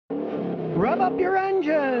Rev up your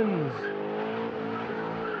engines!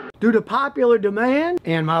 Due to popular demand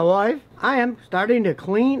and my wife, I am starting to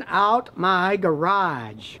clean out my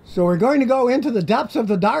garage. So we're going to go into the depths of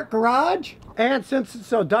the dark garage. And since it's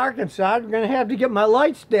so dark inside, we're going to have to get my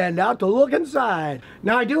light stand out to look inside.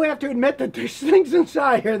 Now I do have to admit that there's things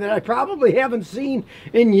inside here that I probably haven't seen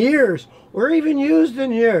in years or even used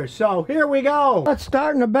in years. So here we go. Let's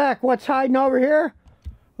start in the back. What's hiding over here?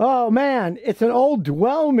 Oh man, it's an old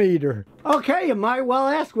dwell meter. Okay, you might well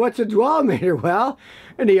ask, what's a dwell meter? Well,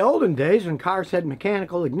 in the olden days when cars had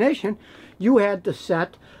mechanical ignition, you had to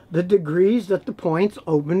set the degrees that the points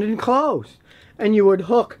opened and closed. And you would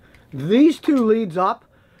hook these two leads up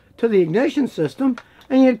to the ignition system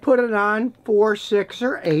and you'd put it on 4, 6,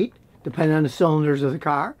 or 8, depending on the cylinders of the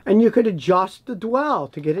car, and you could adjust the dwell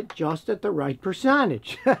to get it just at the right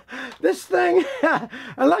percentage. This thing,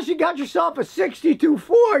 unless you got yourself a 62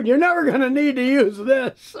 Ford, you're never going to need to use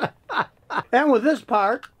this. And with this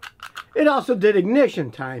part, it also did ignition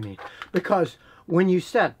timing, because when you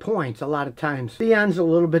set points, a lot of times the end's a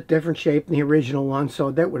little bit different shape than the original one,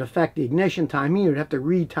 so that would affect the ignition timing. You'd have to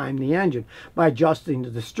retime the engine by adjusting the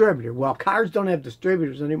distributor. Well, cars don't have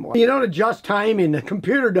distributors anymore. You don't adjust timing, the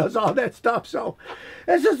computer does all that stuff, so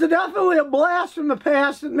it's just definitely a blast from the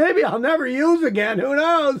past that maybe I'll never use again, who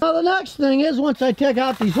knows? Now the next thing is, once I take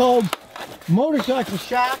out these old motorcycle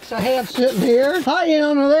shocks I have sitting here, hiding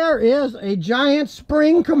under there is a giant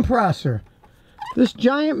spring compressor. This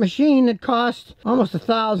giant machine that costs almost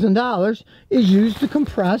 $1,000 is used to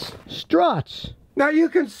compress struts. Now you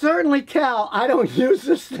can certainly tell I don't use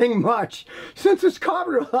this thing much since it's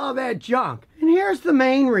covered with all that junk. And here's the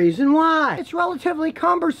main reason why. It's relatively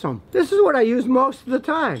cumbersome. This is what I use most of the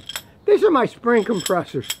time. These are my spring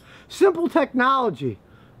compressors. Simple technology.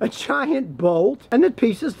 A giant bolt and the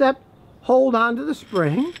pieces that hold onto the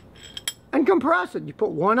spring and compress it. You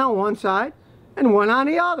put one on one side and one on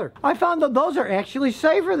the other. I found that those are actually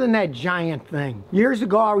safer than that giant thing. Years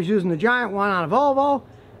ago I was using the giant one on a Volvo,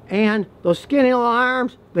 and those skinny little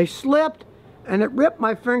arms, they slipped and it ripped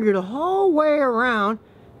my finger the whole way around,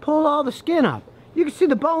 pulled all the skin up. You can see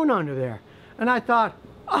the bone under there. And I thought,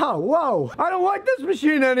 oh whoa, I don't like this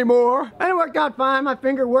machine anymore. And it worked out fine, my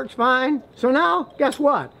finger works fine. So now, guess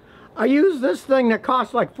what? I use this thing that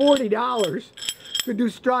costs like $40 to do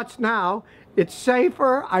struts now. It's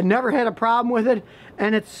safer, I never had a problem with it,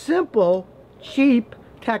 and it's simple, cheap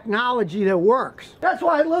technology that works. That's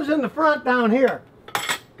why it lives in the front down here,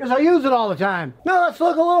 because I use it all the time. Now let's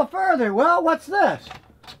look a little further. Well, what's this?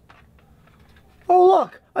 Oh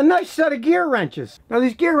look, a nice set of gear wrenches. Now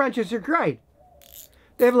these gear wrenches are great.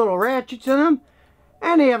 They have little ratchets in them,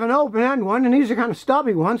 and they have an open end one, and these are kind of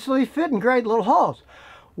stubby ones, so they fit in great little holes.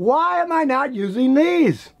 Why am I not using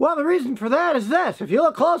these? Well, the reason for that is this. If you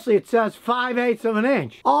look closely, it says 5/8 of an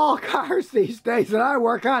inch. All cars these days that I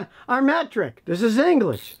work on are metric. This is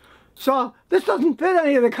English. So this doesn't fit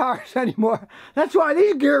any of the cars anymore. That's why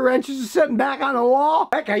these gear wrenches are sitting back on the wall.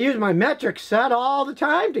 Heck, I use my metric set all the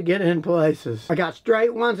time to get in places. I got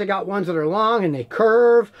straight ones, I got ones that are long and they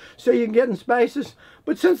curve so you can get in spaces.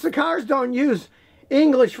 But since the cars don't use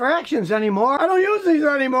English fractions anymore, I don't use these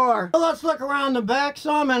anymore. Well, let's look around the back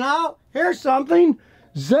some, and out. Here's something.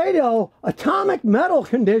 Zato Atomic Metal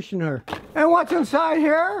Conditioner. And what's inside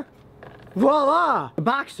here? Voila! The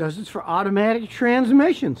box says it's for automatic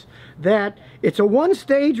transmissions. That it's a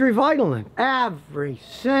one-stage revitlant. Every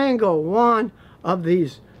single one of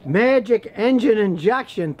these magic engine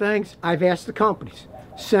injection things, I've asked the companies,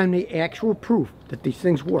 send me actual proof that these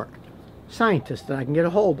things work. Scientists that I can get a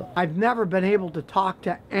hold of. I've never been able to talk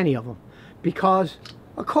to any of them because,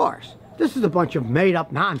 of course, this is a bunch of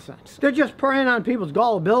made-up nonsense. They're just preying on people's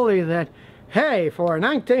gullibility that, hey, for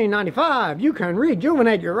 $19.95, you can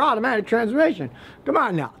rejuvenate your automatic transmission. Come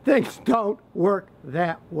on now, things don't work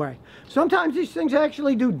that way. Sometimes these things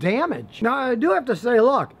actually do damage. Now, I do have to say,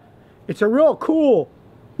 look, it's a real cool,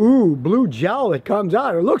 blue gel that comes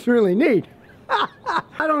out. It looks really neat.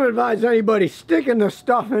 I don't advise anybody sticking this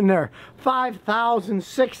stuff in their $5,000,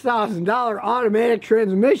 $6,000 automatic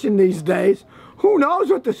transmission these days. Who knows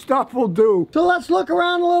what the stuff will do? So let's look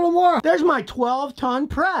around a little more. There's my 12-ton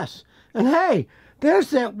press. And hey,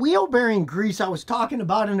 there's that wheel bearing grease I was talking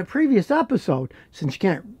about in the previous episode. Since you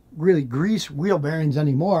can't really grease wheel bearings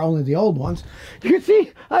anymore, only the old ones. You can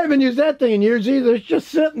see I haven't used that thing in years either. It's just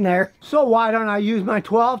sitting there. So why don't I use my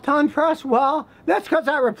 12-ton press? Well, that's because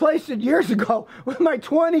I replaced it years ago with my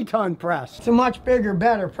 20-ton press. It's a much bigger,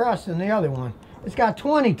 better press than the other one. It's got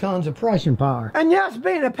 20 tons of pressing power. And yes,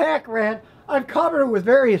 being a pack rat, I've covered it with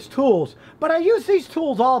various tools, but I use these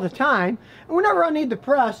tools all the time, and whenever I need to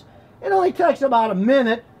press, it only takes about a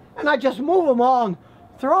minute, and I just move them all and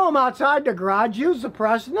throw them outside the garage, use the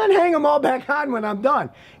press, and then hang them all back on when I'm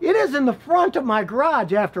done. It is in the front of my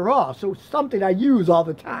garage after all, so it's something I use all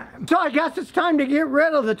the time. So I guess it's time to get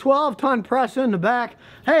rid of the 12-ton press in the back.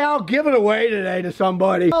 Hey, I'll give it away today to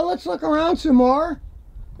somebody. Well, let's look around some more.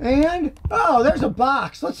 And, oh, there's a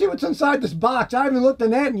box. Let's see what's inside this box. I haven't looked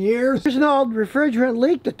in that in years. There's an old refrigerant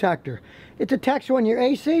leak detector. It detects when your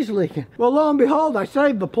AC's leaking. Well, lo and behold, I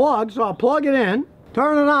saved the plug, so I'll plug it in,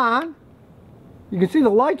 turn it on. You can see the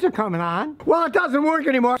lights are coming on. Well, it doesn't work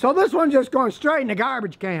anymore, so this one's just going straight in the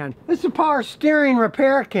garbage can. This is a power steering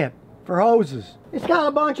repair kit for hoses. It's got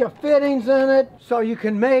a bunch of fittings in it, so you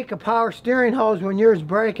can make a power steering hose when yours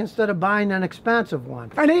breaks instead of buying an expensive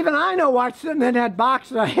one. And even I know what's sitting in that box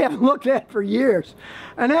that I haven't looked at for years.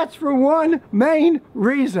 And that's for one main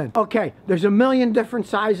reason. Okay, there's a million different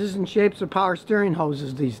sizes and shapes of power steering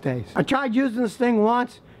hoses these days. I tried using this thing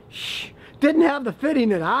once. Didn't have the fitting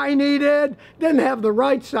that I needed, didn't have the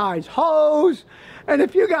right size hose, and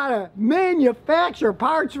if you gotta manufacture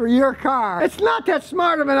parts for your car, it's not that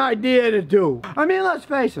smart of an idea to do. I mean, let's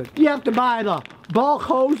face it, you have to buy the bulk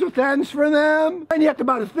hose with ends for them, and you have to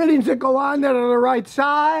buy the fittings that go on that are the right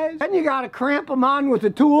size, and you gotta cramp them on with the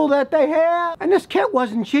tool that they have, and this kit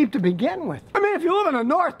wasn't cheap to begin with. I mean, if you live in the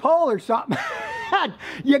North Pole or something,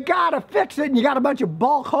 you gotta fix it, and you got a bunch of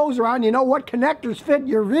bulk hose around, you know what connectors fit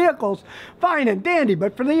your vehicles, fine and dandy,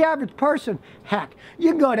 but for the average person, heck, you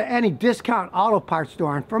can go to any discount auto parts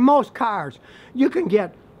store, and for most cars, you can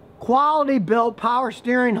get quality built power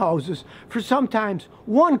steering hoses for sometimes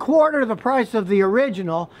 1/4 the price of the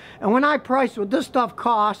original. And when I price what this stuff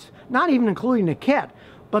costs, not even including the kit,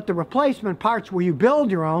 but the replacement parts where you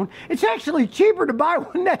build your own, it's actually cheaper to buy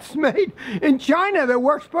one that's made in China that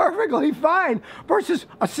works perfectly fine versus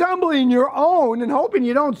assembling your own and hoping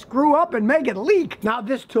you don't screw up and make it leak. Now,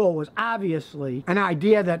 this tool was obviously an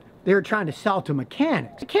idea that they were trying to sell to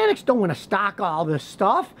mechanics. Mechanics don't want to stock all this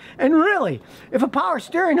stuff. And really, if a power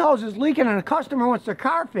steering hose is leaking and a customer wants their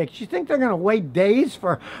car fixed, you think they're going to wait days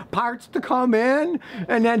for parts to come in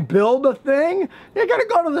and then build a thing? They're going to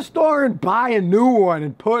go to the store and buy a new one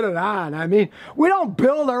and put it on. I mean, we don't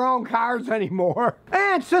build our own cars anymore.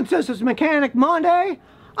 And since this is Mechanic Monday,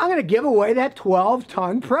 I'm going to give away that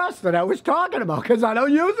 12-ton press that I was talking about because I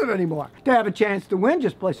don't use it anymore. To have a chance to win,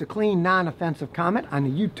 just place a clean, non-offensive comment on the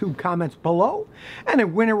YouTube comments below, and a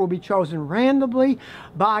winner will be chosen randomly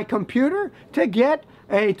by computer to get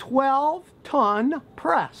a 12-ton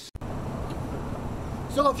press.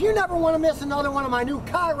 So if you never want to miss another one of my new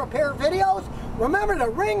car repair videos, remember to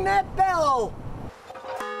ring that bell.